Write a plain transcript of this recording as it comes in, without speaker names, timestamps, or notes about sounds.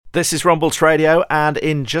This is Rumbles Radio, and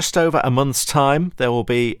in just over a month's time, there will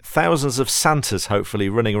be thousands of Santas, hopefully,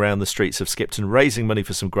 running around the streets of Skipton, raising money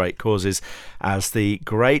for some great causes as the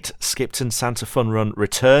Great Skipton Santa Fun Run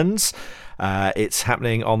returns. It's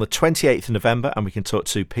happening on the 28th of November, and we can talk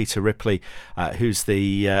to Peter Ripley, who's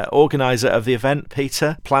the organiser of the event.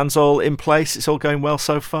 Peter, plans all in place? It's all going well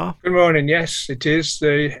so far? Good morning. Yes, it is.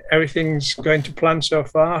 Everything's going to plan so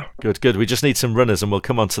far. Good. We just need some runners, and we'll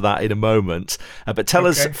come on to that in a moment. But tell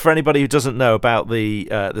us, for anybody who doesn't know, about the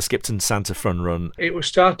Skipton Santa Fun Run. It was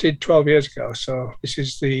started 12 years ago, so this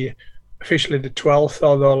is officially the 12th,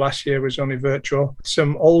 although last year was only virtual.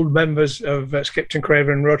 Some old members of Skipton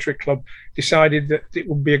Craven Rotary Club decided that it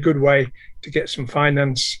would be a good way to get some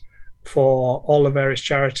finance for all the various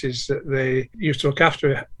charities that they used to look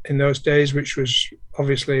after in those days, which was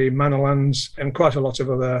obviously Manorlands and quite a lot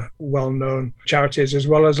of other well-known charities, as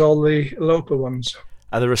well as all the local ones.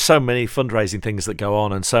 And there are so many fundraising things that go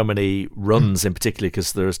on, and so many runs in particular,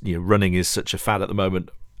 because running is such a fad at the moment.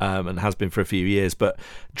 And has been for a few years, but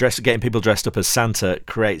getting people dressed up as Santa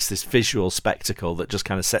creates this visual spectacle that just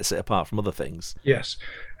kind of sets it apart from other things. Yes,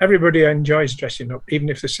 everybody enjoys dressing up, even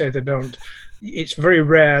if they say they don't. It's very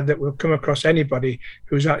rare that we'll come across anybody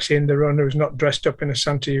who's actually in the run who's not dressed up in a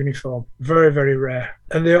Santa uniform. Very, very rare.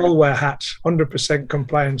 And they all wear hats, 100%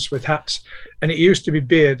 compliance with hats. And it used to be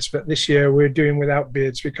beards, but this year we're doing without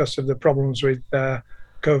beards because of the problems with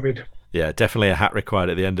COVID. Yeah, definitely a hat required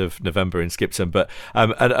at the end of November in Skipton. But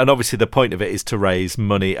and obviously the point of it is to raise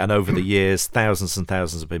money. And over the years, thousands and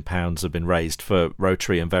thousands of pounds have been raised for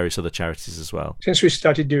Rotary and various other charities as well. Since we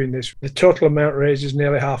started doing this, the total amount raised is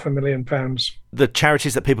nearly £500,000. The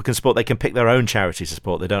charities that people can support, they can pick their own charity to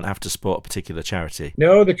support. They don't have to support a particular charity.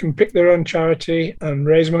 No, they can pick their own charity and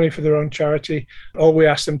raise money for their own charity. All we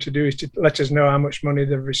ask them to do is to let us know how much money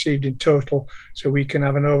they've received in total, so we can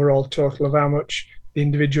have an overall total of how much the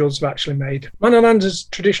individuals have actually made. Manorlands has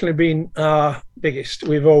traditionally been our biggest.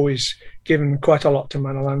 We've always given quite a lot to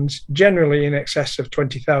Manorlands, generally in excess of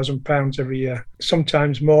 £20,000 every year,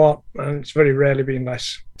 sometimes more, and it's very rarely been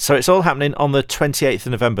less. So it's all happening on the 28th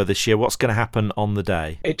of November this year. What's going to happen on the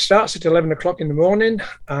day? It starts at 11 o'clock in the morning,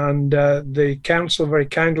 and the council very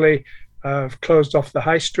kindly have closed off the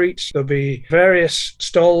high street. There'll be various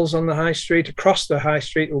stalls on the high street. Across the high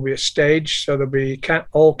street will be a stage, so there'll be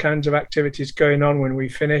all kinds of activities going on when we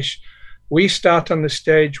finish. We start on the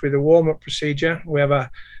stage with a warm-up procedure. We have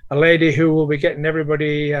a lady who will be getting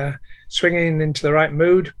everybody swinging into the right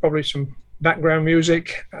mood, probably some background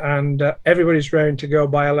music, and everybody's ready to go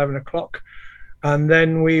by 11 o'clock. And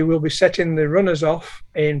then we will be setting the runners off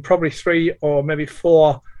in probably 3 or maybe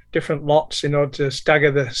 4 different lots in order to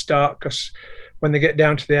stagger the start, because when they get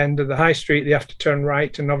down to the end of the high street, they have to turn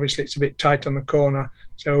right, and obviously it's a bit tight on the corner.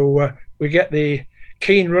 So we get the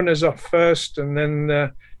keen runners off first, and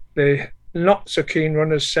then the not so keen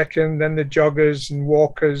runners second, then the joggers and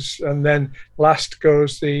walkers, and then last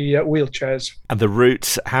goes the wheelchairs. And the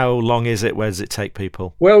route, how long is it? Where does it take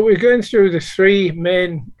people? Well, we're going through the 3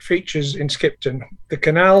 main features in Skipton: the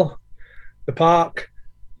canal, the park,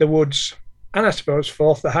 the woods, and I suppose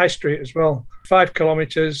fourth, the high street as well. 5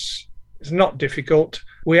 kilometres is not difficult.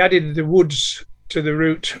 We added the woods to the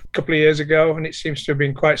route a couple of years ago, and it seems to have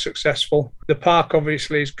been quite successful. The park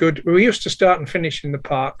obviously is good. We used to start and finish in the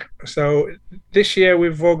park. So this year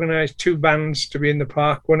we've organised 2 bands to be in the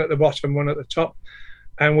park, one at the bottom, one at the top.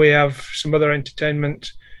 And we have some other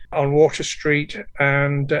entertainment on Water Street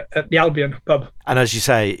and at the Albion pub. And as you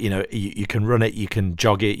say, you can run it, you can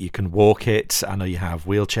jog it, you can walk it. I know you have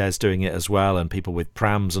wheelchairs doing it as well, and people with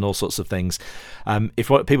prams and all sorts of things. If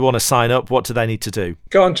people want to sign up, what do they need to do?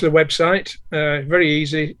 Go onto the website, very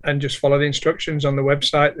easy, and just follow the instructions on the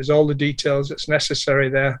website. There's all the details that's necessary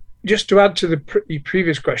there. Just to add to the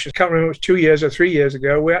previous question, I can't remember if it was 2 years or 3 years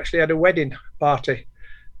ago, we actually had a wedding party.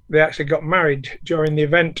 They actually got married during the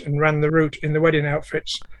event and ran the route in the wedding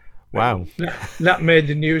outfits. Wow. That made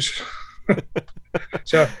the news.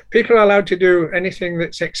 So people are allowed to do anything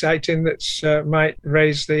that's exciting, that might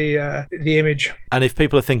raise the image. And if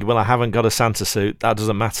people are thinking, well, I haven't got a Santa suit, that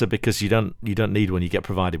doesn't matter, because you don't need one. You get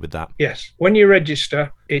provided with that. Yes. When you register,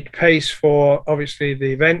 it pays for, obviously,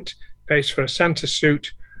 the event, pays for a Santa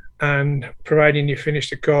suit, and providing you finish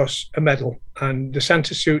the course, a medal. And the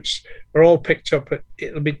Santa suits are all picked up.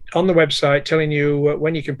 It'll be on the website telling you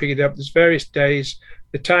when you can pick it up. There's various days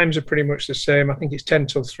The times are pretty much the same. I think it's 10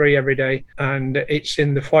 till 3 every day, and it's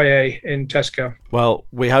in the foyer in Tesco. Well,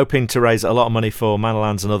 we're hoping to raise a lot of money for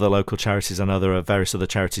Manorlands and other local charities. I know there are various other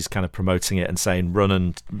charities kind of promoting it and saying run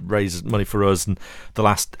and raise money for us. And the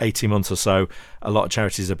last 18 months or so, a lot of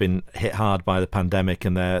charities have been hit hard by the pandemic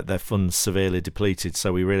and their funds severely depleted.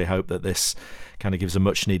 So we really hope that this kind of gives a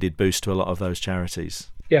much needed boost to a lot of those charities.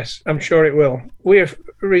 Yes, I'm sure it will. We're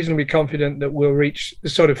reasonably confident that we'll reach the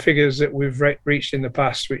sort of figures that we've reached in the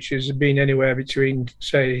past, which has been anywhere between,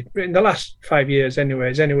 say, in the last 5 years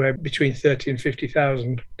anyways, anywhere between 30 and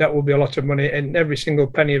 50,000. That will be a lot of money, and every single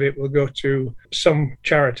penny of it will go to some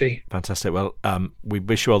charity. Fantastic. Well, we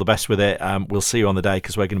wish you all the best with it. We'll see you on the day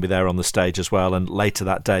because we're going to be there on the stage as well. And later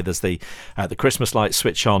that day, there's the Christmas lights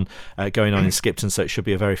switch on going on in Skipton, so it should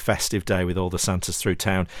be a very festive day with all the Santas through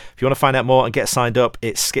town. If you want to find out more and get signed up,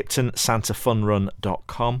 it's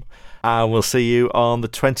skiptonsantafunrun.com. And we'll see you on the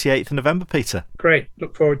 28th of November, Peter. Great.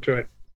 Look forward to it.